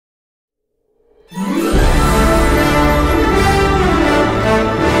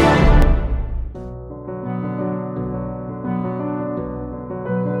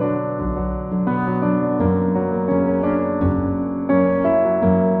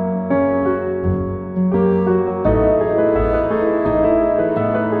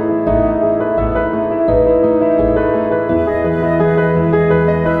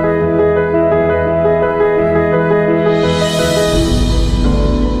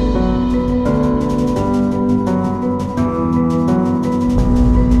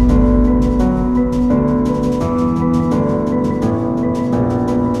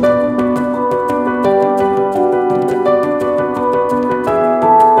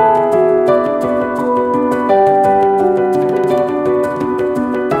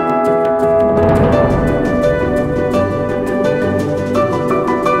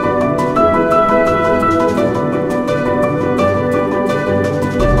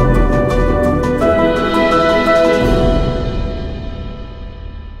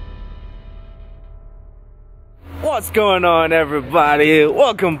going on, everybody?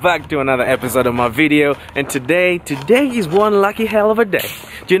 Welcome back to another episode of my video. And today is one lucky hell of a day.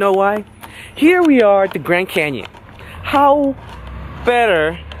 Do you know why? Here we are at the Grand Canyon. How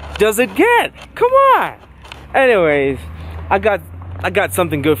better does it get? Come on. Anyways, I got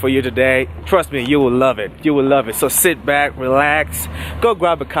something good for you today. Trust me, you will love it. You will love it. So sit back, relax, go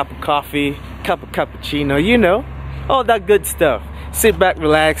grab a cup of coffee, cup of cappuccino, you know, all that good stuff. Sit back,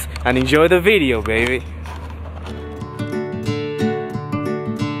 relax, and enjoy the video, baby.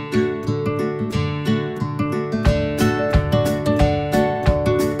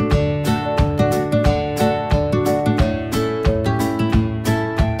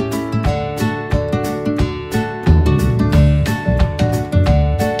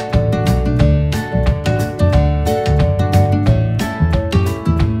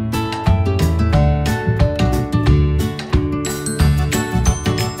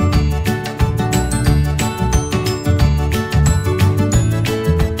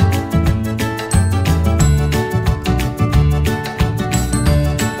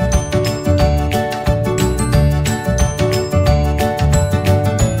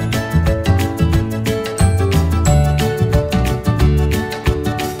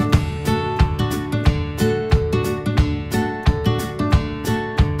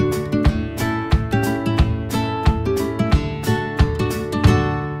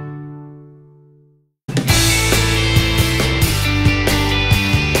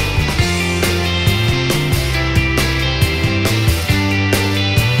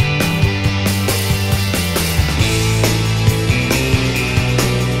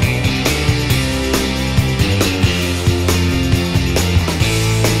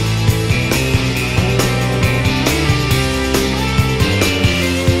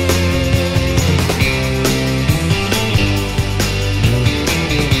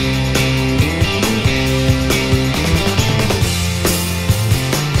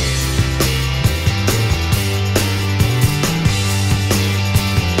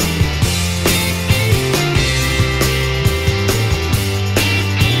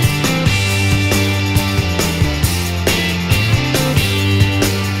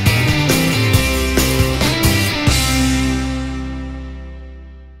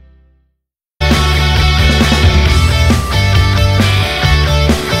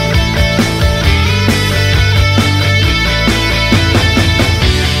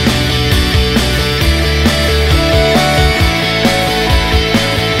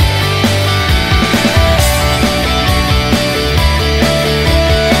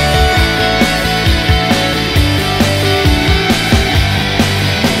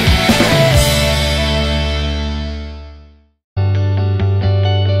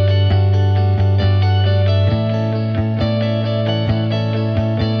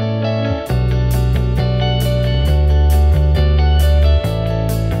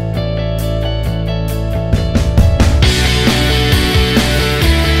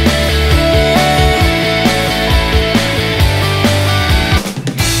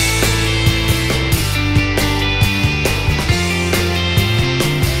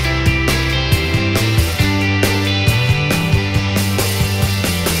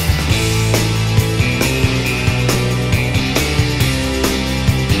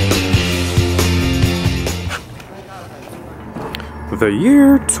 The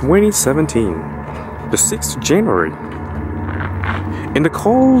year 2017, the 6th of January, in the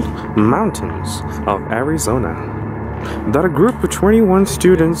cold mountains of Arizona, that a group of 21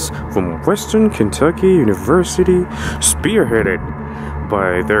 students from Western Kentucky University, spearheaded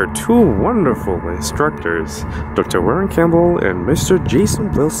by their two wonderful instructors, Dr. Warren Campbell and Mr.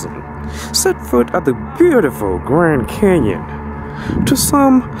 Jason Wilson, set foot at the beautiful Grand Canyon. To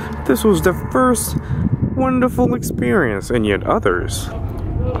some, this was their first wonderful experience, and yet others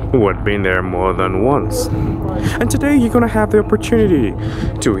who had been there more than once. And today you're gonna have the opportunity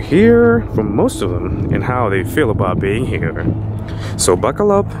to hear from most of them and how they feel about being here. So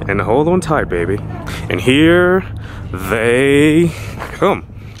buckle up and hold on tight, baby. And here they come.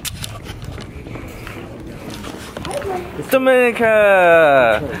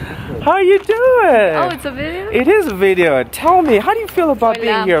 Dominica, how are you doing? Oh, it's a video? It is a video. Tell me, how do you feel about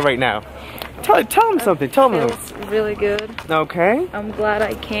being here right now? Tell them something. Tell me. It's really good. Okay. I'm glad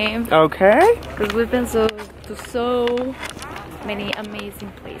I came. Okay. Because we've been to so many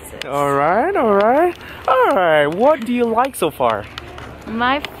amazing places. All right. What do you like so far?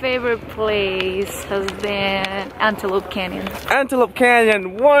 My favorite place has been Antelope Canyon. Antelope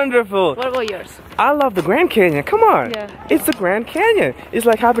Canyon, wonderful. What about yours? I love the Grand Canyon. Come on. Yeah. It's the Grand Canyon. It's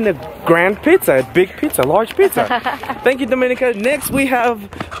like having a grand pizza, a big pizza, large pizza. Thank you, Dominica. Next we have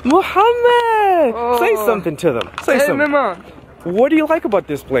Mohammed. Say something to them. Say something. Mama. What do you like about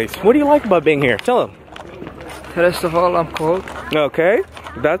this place? What do you like about being here? Tell them. First of all, I'm cold. Okay.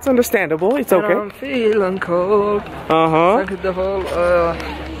 That's understandable. It's okay. I'm feeling cold. Second of all,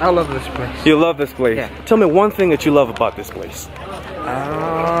 I love this place. You love this place? Yeah. Tell me one thing that you love about this place.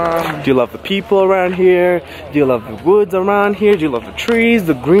 Do you love the people around here? Do you love the woods around here? Do you love the trees,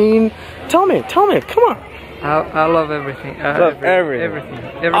 the green? Tell me, come on. I love everything. Love everything.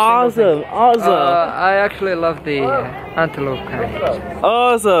 Every Awesome, single thing. awesome. I actually love the Antelope Canyon.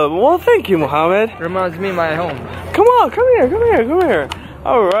 Awesome. Well, thank you, Mohammed. Reminds me of my home. Come on, come here.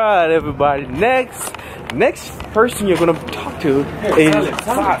 All right, everybody. Next person you're gonna talk to is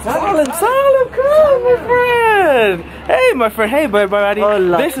Salim. Salim, come, my friend. Hey, my friend. Hey, everybody.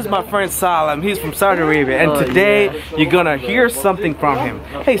 This is my friend Salim. He's from Saudi Arabia, and today you're gonna hear something from him.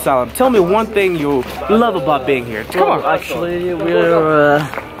 Hey, Salim, tell me one thing you love about being here. Come on. Actually, we're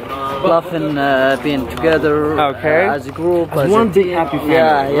loving being together as a group, as one a big team. happy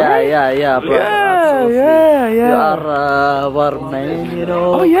family. Yeah, bro. Yeah. You are our main, you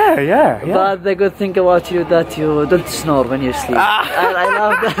know. Oh yeah. But the good thing about you that you don't snore when you sleep. I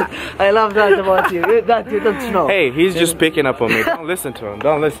love that. I love that about you. That you don't snore. Hey, he's just picking up on me. Don't listen to him.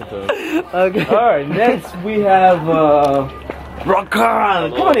 Okay. All right, next we have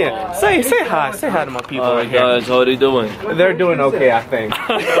Rakan. Come on in. Say hi. Say hi to my people right here. Guys, how are you doing? They're doing okay, I think.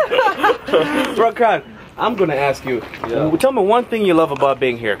 Rakan, I'm gonna ask you. Tell me one thing you love about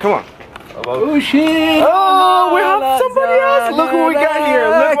being here. Come on. Oh shit! Oh, we have somebody else. Look what we got here.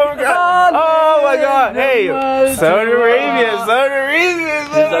 Look what we got. Oh my God! Hey, Saudi Arabia.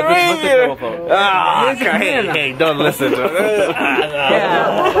 Ah, hey, don't listen to it.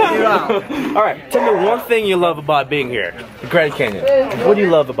 All right, tell me one thing you love about being here, the Grand Canyon. What do you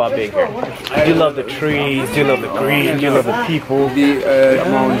love about being here? Do you love the trees? Do you love the green? Do you love the people? The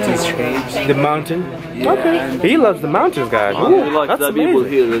mountains change. The mountain? Okay. He loves the mountains, guys. Ooh, Like that's the people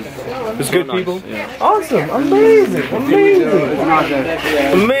amazing. here is It's good nice, people? yeah. Awesome. Amazing.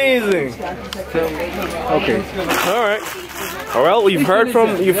 Okay. All right. Well, you've heard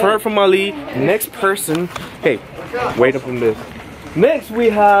from Ali. Next person. Hey, wait up on this. Next we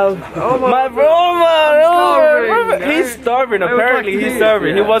have my Roma. He's starving. Apparently he's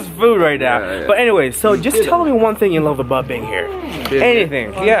starving. He wants food right now. But anyway, so just tell me one thing you love about being here.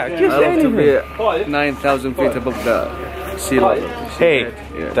 Anything. Yeah, just anything. 9,000 feet above the sea level. Hey,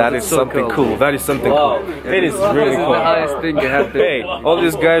 that is something cool. That is something cool. It is really cool. highest thing you have to. Hey, all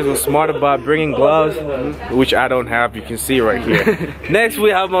these guys were smart about bringing gloves, which I don't have. You can see right here. Next, we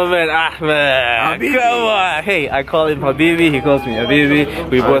have my man Ahmed. Come on. Hey, I call him Habibi. He calls me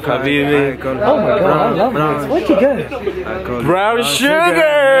Habibi. We both Habibi. Oh my God, I love this. What you got? Brown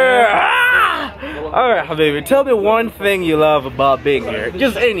sugar. All right, Habibi. Tell me one thing you love about being here.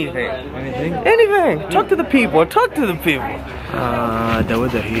 Just anything. Anything. Talk to the people. The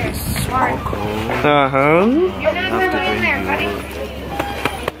weather here is so cold.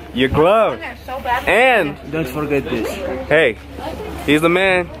 Your glove. And Don't forget this. hey, he's the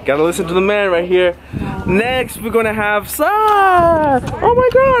man. Gotta listen to the man right here. Next, we're gonna have Saad. Oh my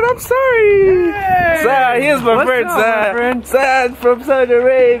God, I'm sorry. Saad, here's my friend Saad. Saad from Saudi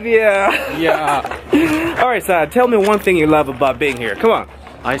Arabia. yeah. All right, Saad, tell me one thing you love about being here. Come on.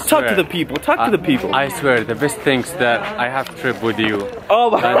 I Talk swear. to the people. Talk to the people. I swear, the best things that I have trip with you Oh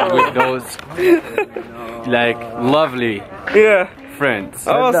my and God. with those like lovely Yeah. friends.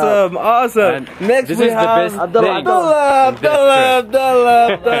 Awesome. And Next this we is the have best Abdullah.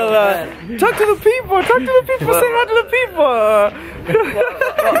 Talk to the people. Say hi to the people.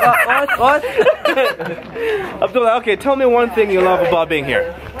 What? Abdullah, okay, tell me one thing you love about being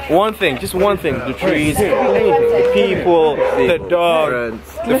here. One thing, just one thing. The trees, anything. The people, the dog,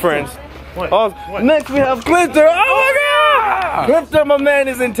 the friends. Oh, next we have Clifton. Oh my God! Clifton, my man,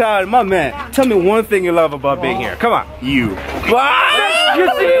 is in town. My man, tell me one thing you love about being here. Come on. You. Ah, you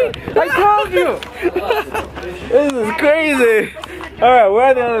see? I told you. This is crazy. All right, where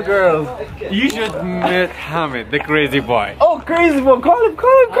are the other girls? You should meet Hamid, the crazy boy. Oh, crazy boy. Call him.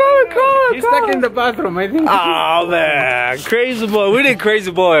 He's stuck in the bathroom, I think. Oh man, crazy boy. We need crazy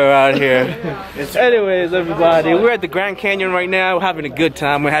boy around here. Anyways, everybody, we're at the Grand Canyon right now. We're having a good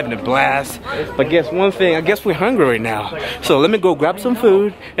time. We're having a blast. But guess one thing, I guess we're hungry right now. So let me go grab some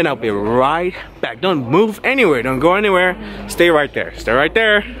food and I'll be right back. Don't move anywhere. Don't go anywhere. Stay right there.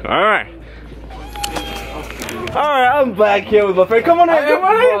 All right. Alright, I'm back here with my friend. Come on in, come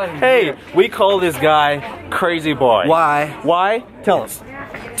on in. Hey, we call this guy Crazy Boy. Why? Why? Tell us.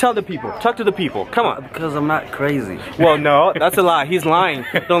 Tell the people. Talk to the people. Come on. Because I'm not crazy. Well, no, that's a lie. He's lying.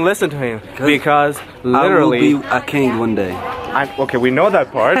 Don't listen to him. Because literally... I will be a king one day. Okay, we know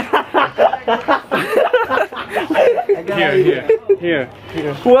that part. Here.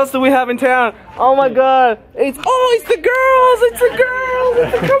 Who else do we have in town? Oh my god. It's the girls. It's the girls.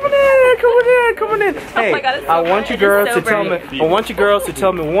 Come on in. Hey, my God, it's so I want you bright. girls It's to so tell me. bright. I want you girls to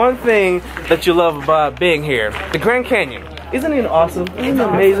tell me one thing that you love about being here. The Grand Canyon. Isn't it awesome? Isn't it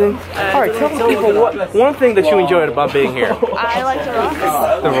amazing? Alright, tell the people one thing that you enjoyed about being here. I like the rocks.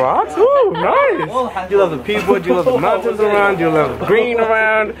 The rocks? Ooh, nice. Do you love the people? Do you love the mountains around? Do you love the green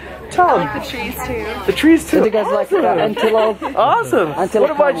around? Tell them. The trees too. The trees too. Do you guys like the antelope? Awesome. Antelope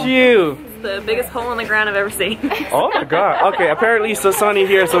What about camel. you? The biggest hole in the ground I've ever seen. Oh my god. Okay, apparently it's so sunny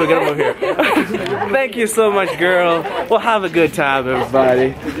here, so we're gonna move here. Thank you so much, girl. Well, have a good time,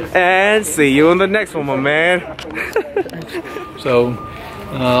 everybody. And see you on the next one, my man. So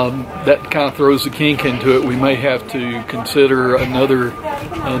that kind of throws the kink into it. We may have to consider another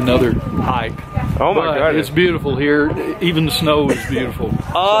hike. Oh my But god. it's beautiful here. Even the snow is beautiful.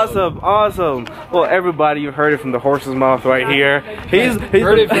 Awesome, awesome. Well, everybody, you heard it from the horse's mouth right here. He's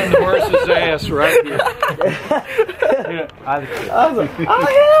Heard it from the horse's ass right here. awesome. Oh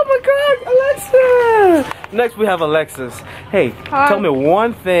yeah, my god, Alexa. Next we have Alexis. Hey, tell me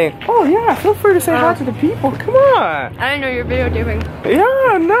one thing. Oh yeah, feel free to say hi to the people. Come on. I didn't know you were videotaping.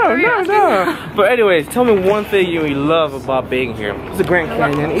 Yeah, no. But anyways, tell me one thing you love about being here. It's the Grand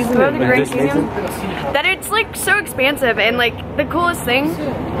Canyon, isn't About it? the Grand Canyon? That it's like so expansive and like the coolest thing.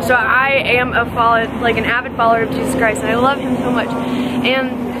 So I am an avid follower of Jesus Christ, and I love him so much.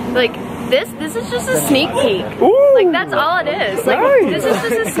 And like this is just a sneak peek. Ooh, Like that's all it is. Like nice. this is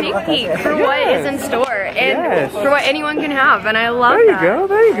just a sneak peek for what is in store and Yes. for what anyone can have. And I love There you that. go,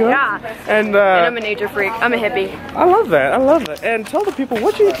 there you go. Yeah. And I'm a nature freak. I'm a hippie. I love that. And tell the people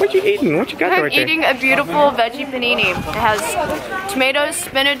what you eating. What you got I'm right there? eating a beautiful veggie panini. It has tomatoes,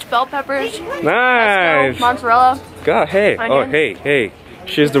 spinach, bell peppers, Nice. mozzarella. God, hey. Oh, Onion. hey.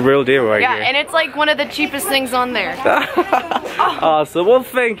 She's the real deal right Yeah, here. and it's like one of the cheapest things on there. Awesome. Well,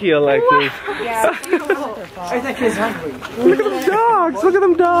 thank you, Alexis. I think he's hungry. Look at them dogs. Look at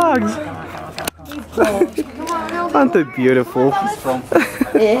them dogs. Aren't they beautiful?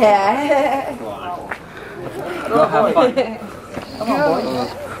 Yeah.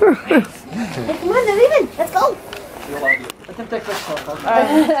 Come on, they're leaving. Let's go. Let him take this photo.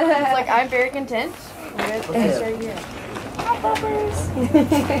 It's like I'm very content. Right here.